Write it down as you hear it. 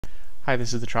Hi,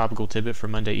 this is the Tropical Tidbit for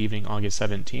Monday evening, August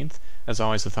 17th. As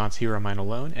always, the thoughts here are mine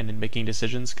alone, and in making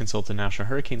decisions, consult the National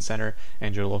Hurricane Center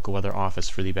and your local weather office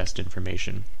for the best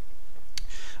information.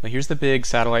 Here's the big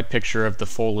satellite picture of the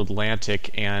full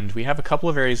Atlantic, and we have a couple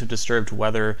of areas of disturbed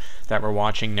weather that we're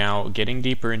watching now, getting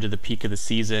deeper into the peak of the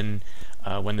season.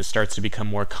 When this starts to become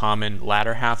more common,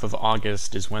 latter half of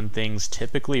August is when things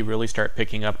typically really start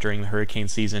picking up during the hurricane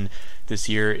season. This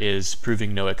year is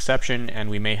proving no exception, and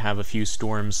we may have a few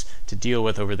storms to deal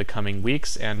with over the coming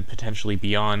weeks and potentially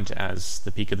beyond as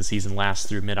the peak of the season lasts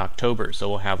through mid-October. So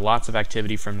we'll have lots of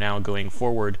activity from now going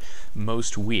forward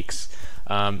most weeks.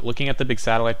 Looking at the big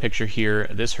satellite picture here,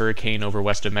 this hurricane over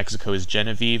west of Mexico is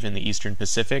Genevieve in the eastern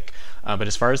Pacific. But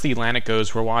as far as the Atlantic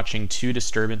goes, we're watching two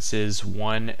disturbances,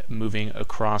 one moving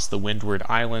across the Windward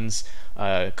Islands,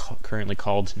 currently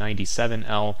called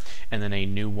 97L, and then a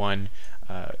new one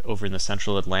over in the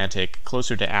central Atlantic,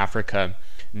 closer to Africa,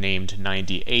 named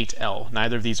 98L.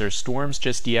 Neither of these are storms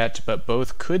just yet, but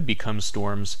both could become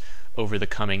storms over the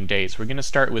coming days. We're going to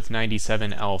start with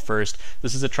 97L first.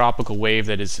 This is a tropical wave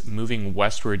that is moving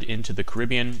westward into the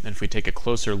Caribbean, and if we take a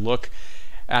closer look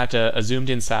at a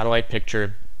zoomed-in satellite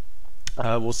picture,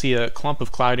 we'll see a clump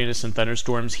of cloudiness and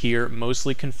thunderstorms here,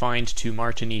 mostly confined to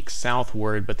Martinique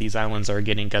southward, but these islands are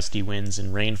getting gusty winds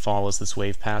and rainfall as this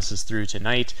wave passes through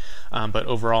tonight, but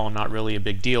overall not really a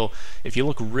big deal. If you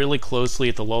look really closely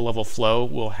at the low-level flow,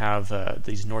 we'll have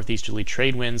these northeasterly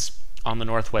trade winds on the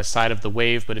northwest side of the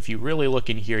wave, but if you really look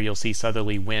in here, you'll see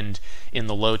southerly wind in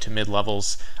the low to mid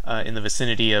levels in the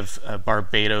vicinity of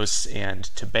Barbados and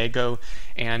Tobago,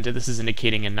 and this is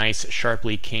indicating a nice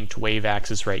sharply kinked wave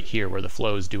axis right here where the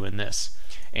flow is doing this.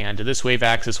 And this wave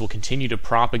axis will continue to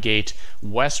propagate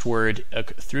westward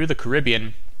through the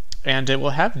Caribbean, and it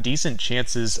will have decent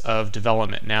chances of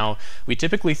development. Now, we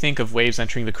typically think of waves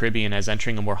entering the Caribbean as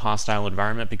entering a more hostile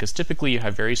environment because typically you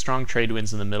have very strong trade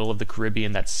winds in the middle of the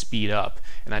Caribbean that speed up,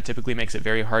 and that typically makes it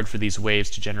very hard for these waves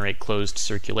to generate closed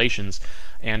circulations.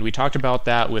 And we talked about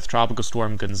that with Tropical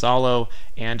Storm Gonzalo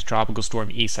and Tropical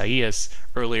Storm Isaias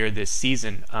earlier this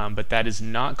season, but that is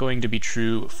not going to be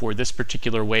true for this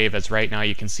particular wave, as right now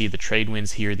you can see the trade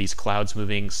winds here, these clouds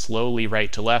moving slowly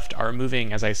right to left, are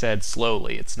moving, as I said,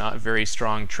 slowly. It's not very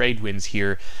strong trade winds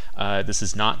here. This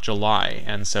is not July,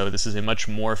 and so this is a much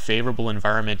more favorable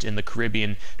environment in the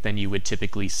Caribbean than you would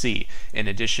typically see. In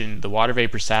addition, the water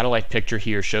vapor satellite picture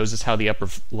here shows us how the upper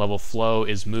level flow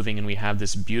is moving, and we have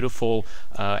this beautiful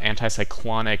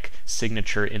anticyclonic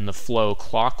signature in the flow,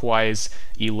 clockwise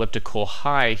elliptical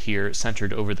high here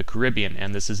centered over the Caribbean,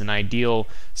 and this is an ideal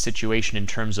situation in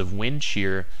terms of wind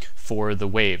shear for the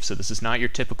wave. So this is not your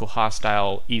typical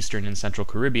hostile eastern and central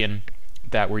Caribbean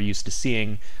that we're used to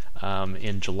seeing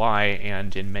in July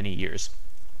and in many years.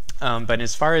 But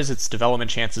as far as its development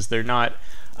chances, they're not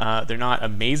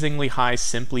amazingly high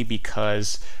simply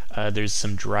because there's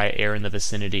some dry air in the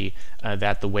vicinity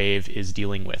that the wave is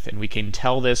dealing with. And we can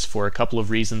tell this for a couple of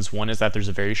reasons. One is that there's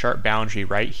a very sharp boundary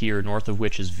right here, north of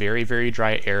which is very, very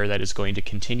dry air that is going to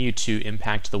continue to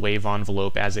impact the wave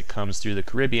envelope as it comes through the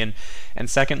Caribbean.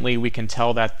 And secondly, we can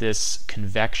tell that this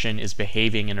convection is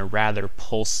behaving in a rather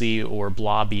pulsy or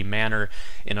blobby manner.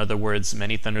 In other words,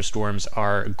 many thunderstorms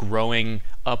are growing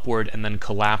upward and then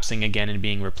collapsing again and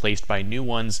being replaced by new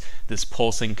ones. This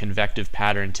pulsing convective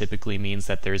pattern typically means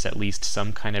that there's at least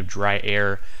some kind of dry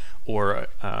air or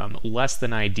less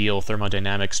than ideal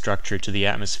thermodynamic structure to the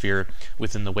atmosphere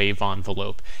within the wave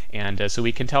envelope. And so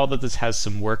we can tell that this has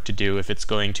some work to do if it's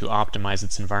going to optimize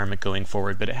its environment going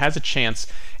forward, but it has a chance,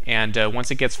 and once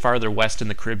it gets farther west in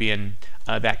the Caribbean,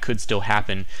 that could still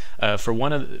happen. For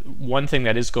one thing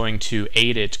that is going to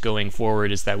aid it going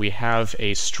forward is that we have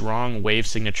a strong wave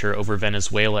signature over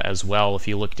Venezuela as well. If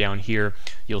you look down here,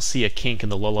 you'll see a kink in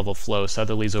the low-level flow.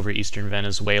 Southerlies over eastern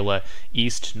Venezuela,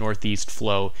 east-northeast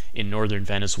flow in northern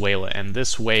Venezuela, and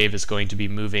this wave is going to be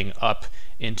moving up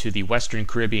into the western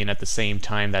Caribbean at the same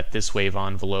time that this wave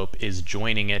envelope is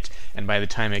joining it, and by the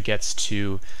time it gets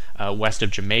to west of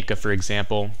Jamaica, for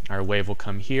example, our wave will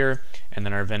come here, and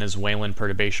then our Venezuelan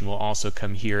perturbation will also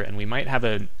come here, and we might have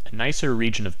a nicer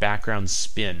region of background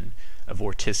spin, of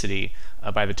vorticity,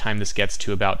 by the time this gets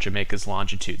to about Jamaica's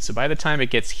longitude. So by the time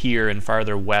it gets here and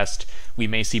farther west, we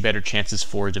may see better chances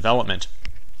for development.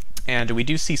 And we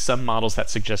do see some models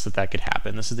that suggest that that could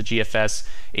happen. This is the GFS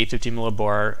 850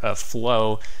 millibar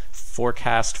flow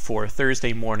forecast for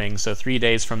Thursday morning, so 3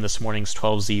 days from this morning's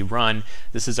 12Z run.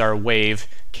 This is our wave,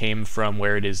 came from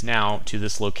where it is now to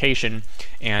this location,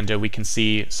 and we can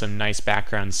see some nice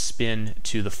background spin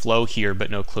to the flow here,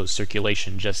 but no closed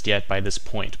circulation just yet by this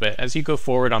point. But as you go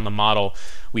forward on the model,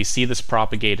 we see this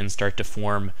propagate and start to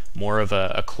form more of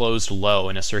a closed low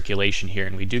in a circulation here,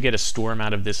 and we do get a storm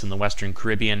out of this in the Western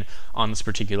Caribbean on this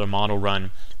particular model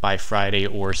run by Friday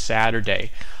or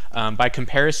Saturday. By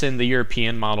comparison, the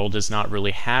European model does not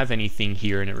really have anything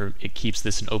here, and it keeps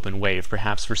this an open wave,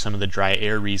 perhaps for some of the dry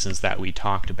air reasons that we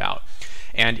talked about.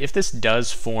 And if this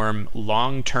does form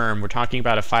long-term, we're talking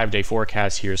about a 5-day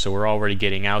forecast here, so we're already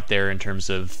getting out there in terms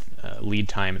of lead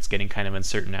time. It's getting kind of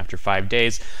uncertain after 5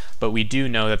 days, but we do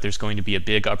know that there's going to be a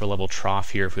big upper level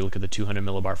trough here if we look at the 200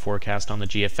 millibar forecast on the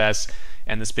GFS,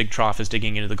 and this big trough is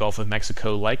digging into the Gulf of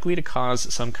Mexico, likely to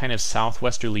cause some kind of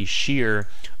southwesterly shear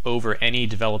over any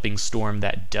developing storm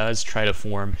that does try to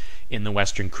form in the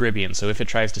Western Caribbean. So if it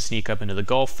tries to sneak up into the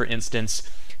Gulf, for instance,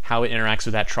 how it interacts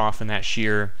with that trough and that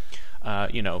shear,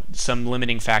 some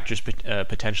limiting factors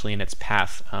potentially in its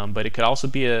path, but it could also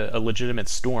be a legitimate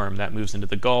storm that moves into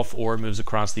the Gulf or moves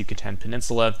across the Yucatan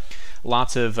Peninsula.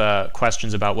 Lots of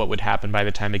questions about what would happen by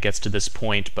the time it gets to this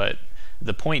point, but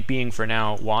the point being for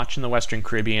now, watch in the Western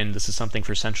Caribbean. This is something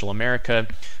for Central America,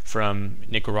 from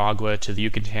Nicaragua to the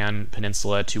Yucatan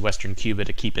Peninsula to Western Cuba,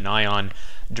 to keep an eye on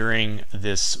during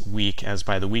this week. As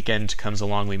by the weekend comes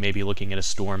along, we may be looking at a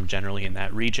storm generally in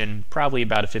that region, probably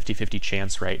about a 50-50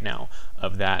 chance right now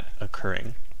of that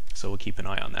occurring. So we'll keep an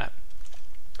eye on that.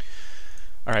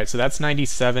 All right, so that's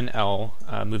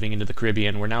 97L moving into the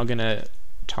Caribbean. We're now going to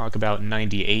talk about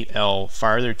 98L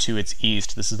farther to its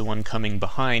east. This is the one coming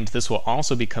behind. This will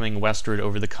also be coming westward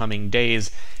over the coming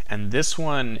days, and this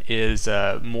one is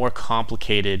more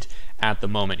complicated at the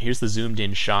moment. Here's the zoomed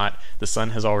in shot. The sun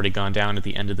has already gone down at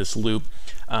the end of this loop.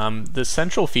 The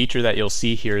central feature that you'll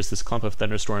see here is this clump of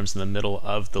thunderstorms in the middle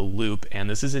of the loop, and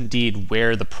this is indeed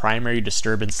where the primary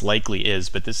disturbance likely is,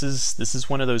 but this is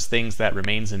one of those things that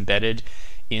remains embedded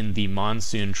in the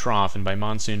monsoon trough, and by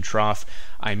monsoon trough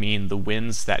I mean the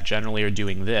winds that generally are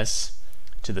doing this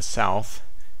to the south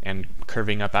and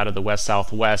curving up out of the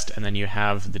west-southwest, and then you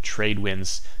have the trade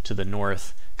winds to the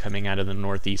north coming out of the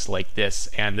northeast like this,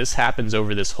 and this happens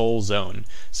over this whole zone.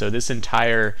 So this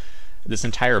entire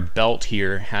belt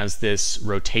here has this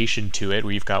rotation to it,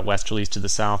 where you've got westerlies to the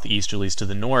south, easterlies to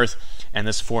the north, and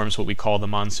this forms what we call the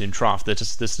monsoon trough.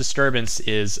 This disturbance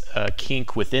is a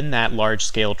kink within that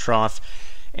large-scale trough,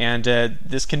 and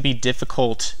this can be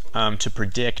difficult to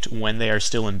predict when they are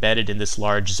still embedded in this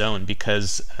large zone,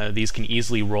 because these can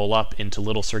easily roll up into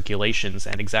little circulations,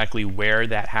 and exactly where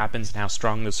that happens and how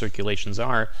strong those circulations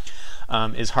are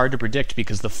is hard to predict,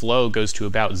 because the flow goes to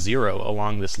about 0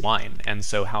 along this line, and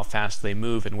so how fast they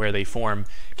move and where they form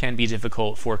can be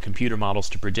difficult for computer models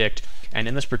to predict. And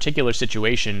in this particular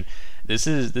situation, this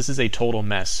is a total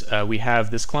mess. We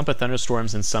have this clump of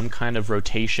thunderstorms in some kind of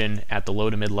rotation at the low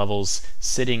to mid levels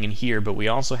sitting in here, but we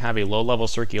also have a low level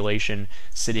circulation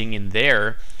sitting in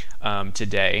there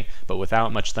today, but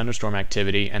without much thunderstorm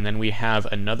activity. And then we have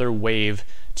another wave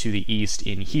to the east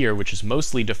in here, which is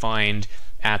mostly defined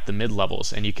at the mid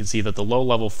levels, and you can see that the low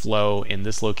level flow in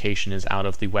this location is out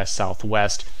of the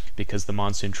west-southwest, because the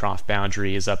monsoon trough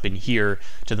boundary is up in here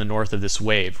to the north of this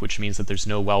wave, which means that there's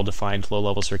no well-defined low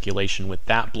level circulation with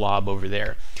that blob over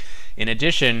there. In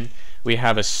addition, we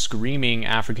have a screaming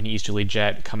African easterly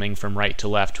jet coming from right to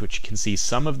left, which you can see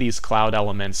some of these cloud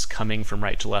elements coming from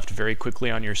right to left very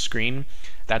quickly on your screen.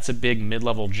 That's a big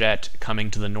mid-level jet coming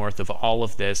to the north of all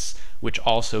of this, which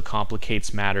also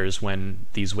complicates matters when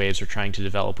these waves are trying to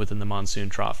develop within the monsoon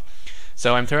trough.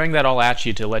 So I'm throwing that all at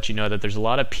you to let you know that there's a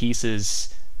lot of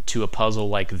pieces to a puzzle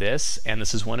like this, and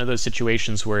this is one of those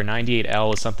situations where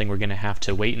 98L is something we're going to have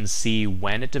to wait and see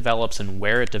when it develops and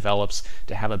where it develops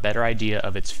to have a better idea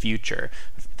of its future.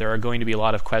 There are going to be a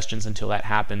lot of questions until that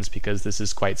happens, because this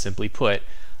is, quite simply put,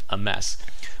 a mess.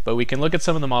 But we can look at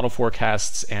some of the model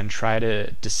forecasts and try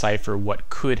to decipher what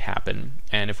could happen.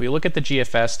 And if we look at the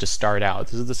GFS to start out,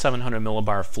 this is the 700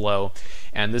 millibar flow,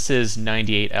 and this is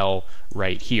 98L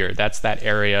right here. That's that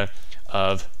area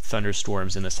of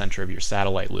thunderstorms in the center of your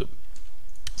satellite loop.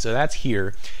 So that's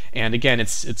here, and again,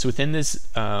 it's within this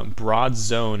broad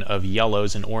zone of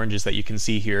yellows and oranges that you can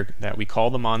see here that we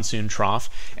call the monsoon trough,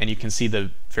 and you can see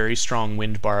the very strong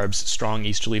wind barbs, strong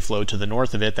easterly flow to the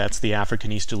north of it. That's the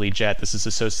African easterly jet. This is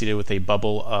associated with a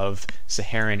bubble of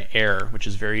Saharan air, which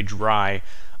is very dry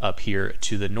up here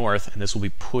to the north, and this will be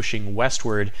pushing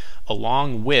westward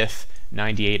along with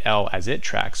 98L as it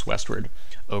tracks westward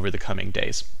over the coming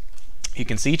days. You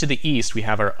can see to the east we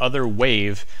have our other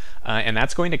wave, and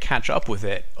that's going to catch up with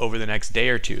it over the next day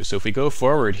or two. So if we go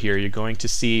forward here, you're going to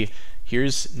see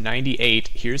here's 98,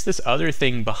 here's this other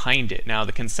thing behind it. Now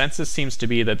the consensus seems to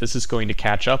be that this is going to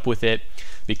catch up with it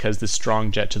because this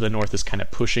strong jet to the north is kind of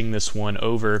pushing this one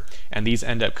over, and these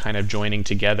end up kind of joining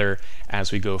together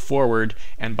as we go forward.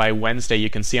 And by Wednesday, you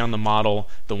can see on the model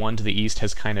the one to the east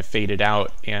has kind of faded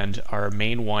out, and our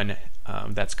main one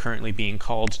that's currently being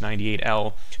called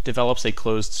 98L develops a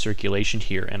closed circulation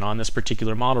here, and on this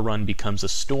particular model run becomes a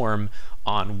storm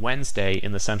on Wednesday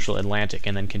in the central Atlantic,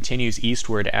 and then continues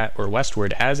eastward or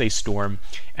westward as a storm,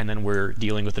 and then we're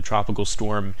dealing with a tropical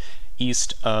storm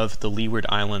east of the Leeward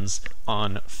Islands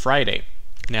on Friday.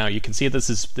 Now you can see this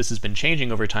has been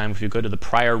changing over time. If you go to the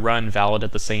prior run valid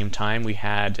at the same time, we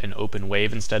had an open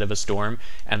wave instead of a storm,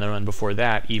 and the run before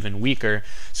that even weaker.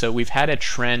 So we've had a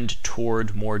trend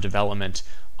toward more development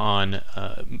on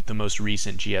the most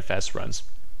recent GFS runs.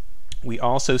 We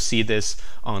also see this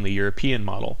on the European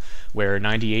model, where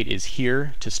 98 is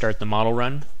here to start the model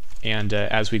run, and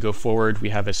as we go forward, we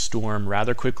have a storm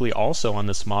rather quickly also on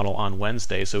this model on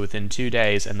Wednesday, so within 2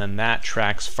 days, and then that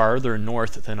tracks farther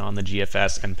north than on the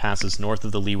GFS and passes north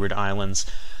of the Leeward Islands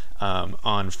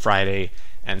on Friday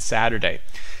and Saturday.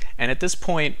 And at this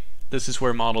point, this is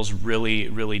where models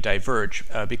really diverge,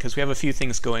 because we have a few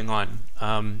things going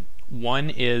on. One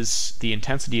is the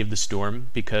intensity of the storm,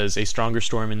 because a stronger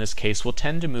storm in this case will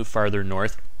tend to move farther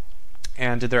north.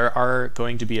 And there are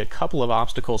going to be a couple of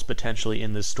obstacles potentially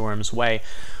in this storm's way.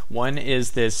 One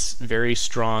is this very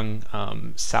strong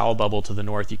Sal bubble to the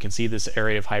north. You can see this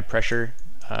area of high pressure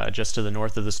just to the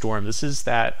north of the storm. This is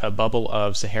a bubble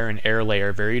of Saharan air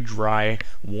layer, very dry,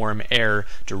 warm air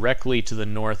directly to the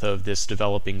north of this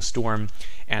developing storm,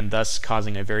 and thus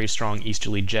causing a very strong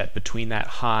easterly jet between that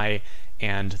high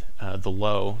and the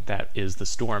low that is the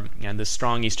storm. And this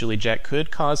strong easterly jet could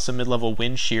cause some mid-level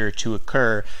wind shear to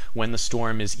occur when the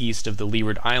storm is east of the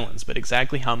Leeward Islands, but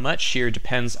exactly how much shear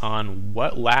depends on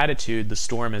what latitude the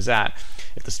storm is at.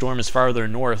 If the storm is farther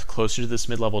north, closer to this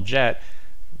mid-level jet,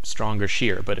 stronger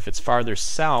shear, but if it's farther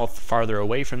south, farther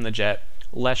away from the jet,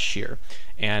 less shear.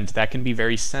 And that can be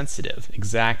very sensitive,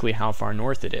 exactly how far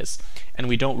north it is. And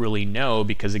we don't really know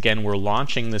because, again, we're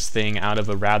launching this thing out of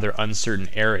a rather uncertain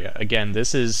area. Again,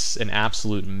 this is an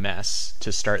absolute mess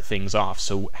to start things off.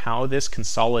 So how this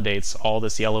consolidates all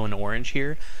this yellow and orange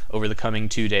here over the coming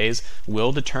 2 days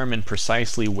will determine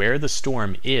precisely where the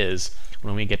storm is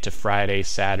when we get to Friday,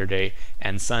 Saturday,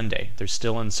 and Sunday. There's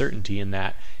still uncertainty in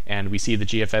that, and we see the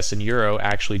GFS and Euro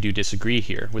actually do disagree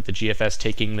here, with the GFS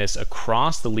taking this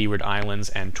across the Leeward Islands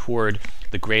and toward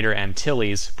the Greater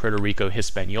Antilles, Puerto Rico,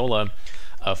 Hispaniola,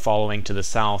 following to the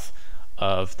south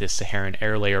of this Saharan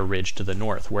air layer ridge to the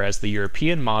north, whereas the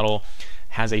European model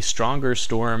has a stronger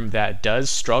storm that does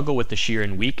struggle with the shear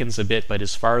and weakens a bit, but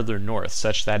is farther north,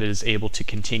 such that it is able to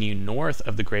continue north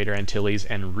of the Greater Antilles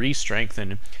and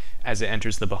re-strengthen as it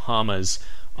enters the Bahamas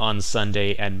on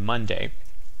Sunday and Monday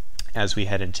as we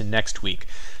head into next week.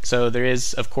 So there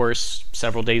is, of course,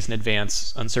 several days in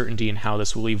advance uncertainty in how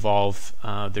this will evolve.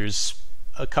 There's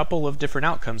a couple of different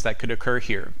outcomes that could occur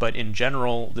here, but in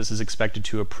general, this is expected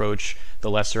to approach the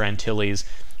Lesser Antilles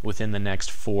within the next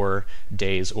 4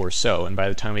 days or so. And by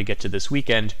the time we get to this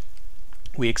weekend,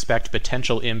 we expect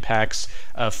potential impacts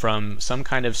from some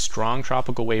kind of strong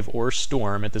tropical wave or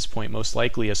storm, at this point most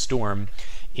likely a storm,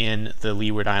 in the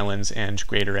Leeward Islands and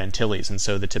Greater Antilles. And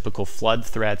so the typical flood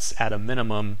threats at a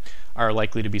minimum are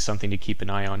likely to be something to keep an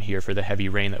eye on here for the heavy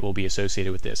rain that will be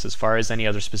associated with this. As far as any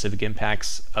other specific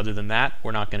impacts other than that,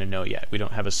 we're not going to know yet. We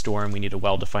don't have a storm. We need a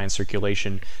well-defined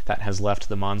circulation that has left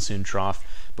the monsoon trough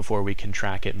before we can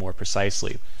track it more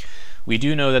precisely. We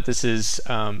do know that this is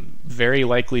very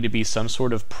likely to be some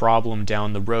sort of problem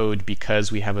down the road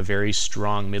because we have a very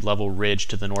strong mid-level ridge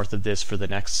to the north of this for the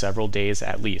next several days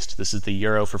at least. This is the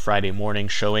Euro for Friday morning,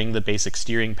 showing the basic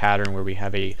steering pattern where we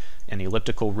have an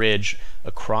elliptical ridge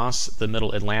across the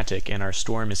middle Atlantic, and our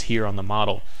storm is here on the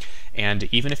model.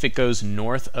 And even if it goes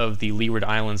north of the Leeward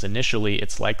Islands initially,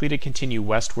 it's likely to continue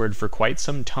westward for quite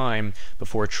some time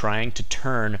before trying to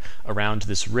turn around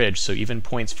this ridge. So even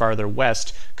points farther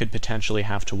west could potentially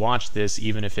have to watch this,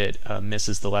 even if it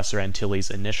misses the Lesser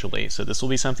Antilles initially. So this will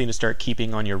be something to start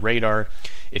keeping on your radar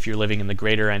if you're living in the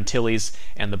Greater Antilles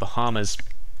and the Bahamas,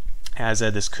 as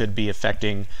this could be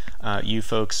affecting you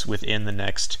folks within the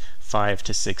next 5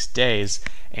 to 6 days,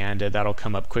 and that'll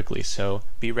come up quickly. So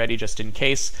be ready just in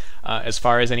case. As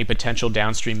far as any potential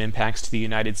downstream impacts to the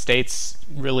United States,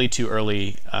 really too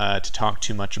early to talk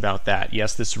too much about that.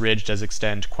 Yes, this ridge does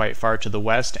extend quite far to the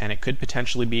west, and it could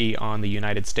potentially be on the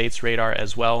United States radar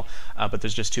as well, but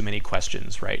there's just too many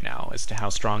questions right now as to how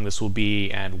strong this will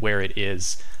be and where it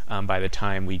is by the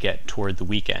time we get toward the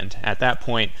weekend. At that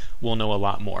point, we'll know a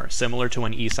lot more. Similar to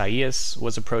when Isaias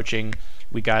was approaching,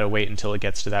 we gotta wait until it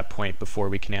gets to that point before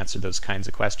we can answer those kinds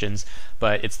of questions.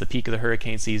 But it's the peak of the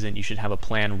hurricane season. You should have a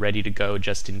plan ready to go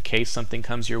just in case something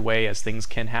comes your way, as things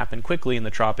can happen quickly in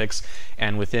the tropics.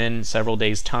 And within several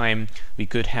days' time, we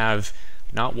could have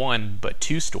not one, but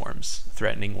 2 storms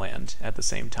threatening land at the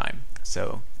same time.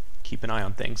 So keep an eye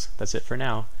on things. That's it for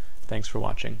now. Thanks for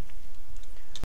watching.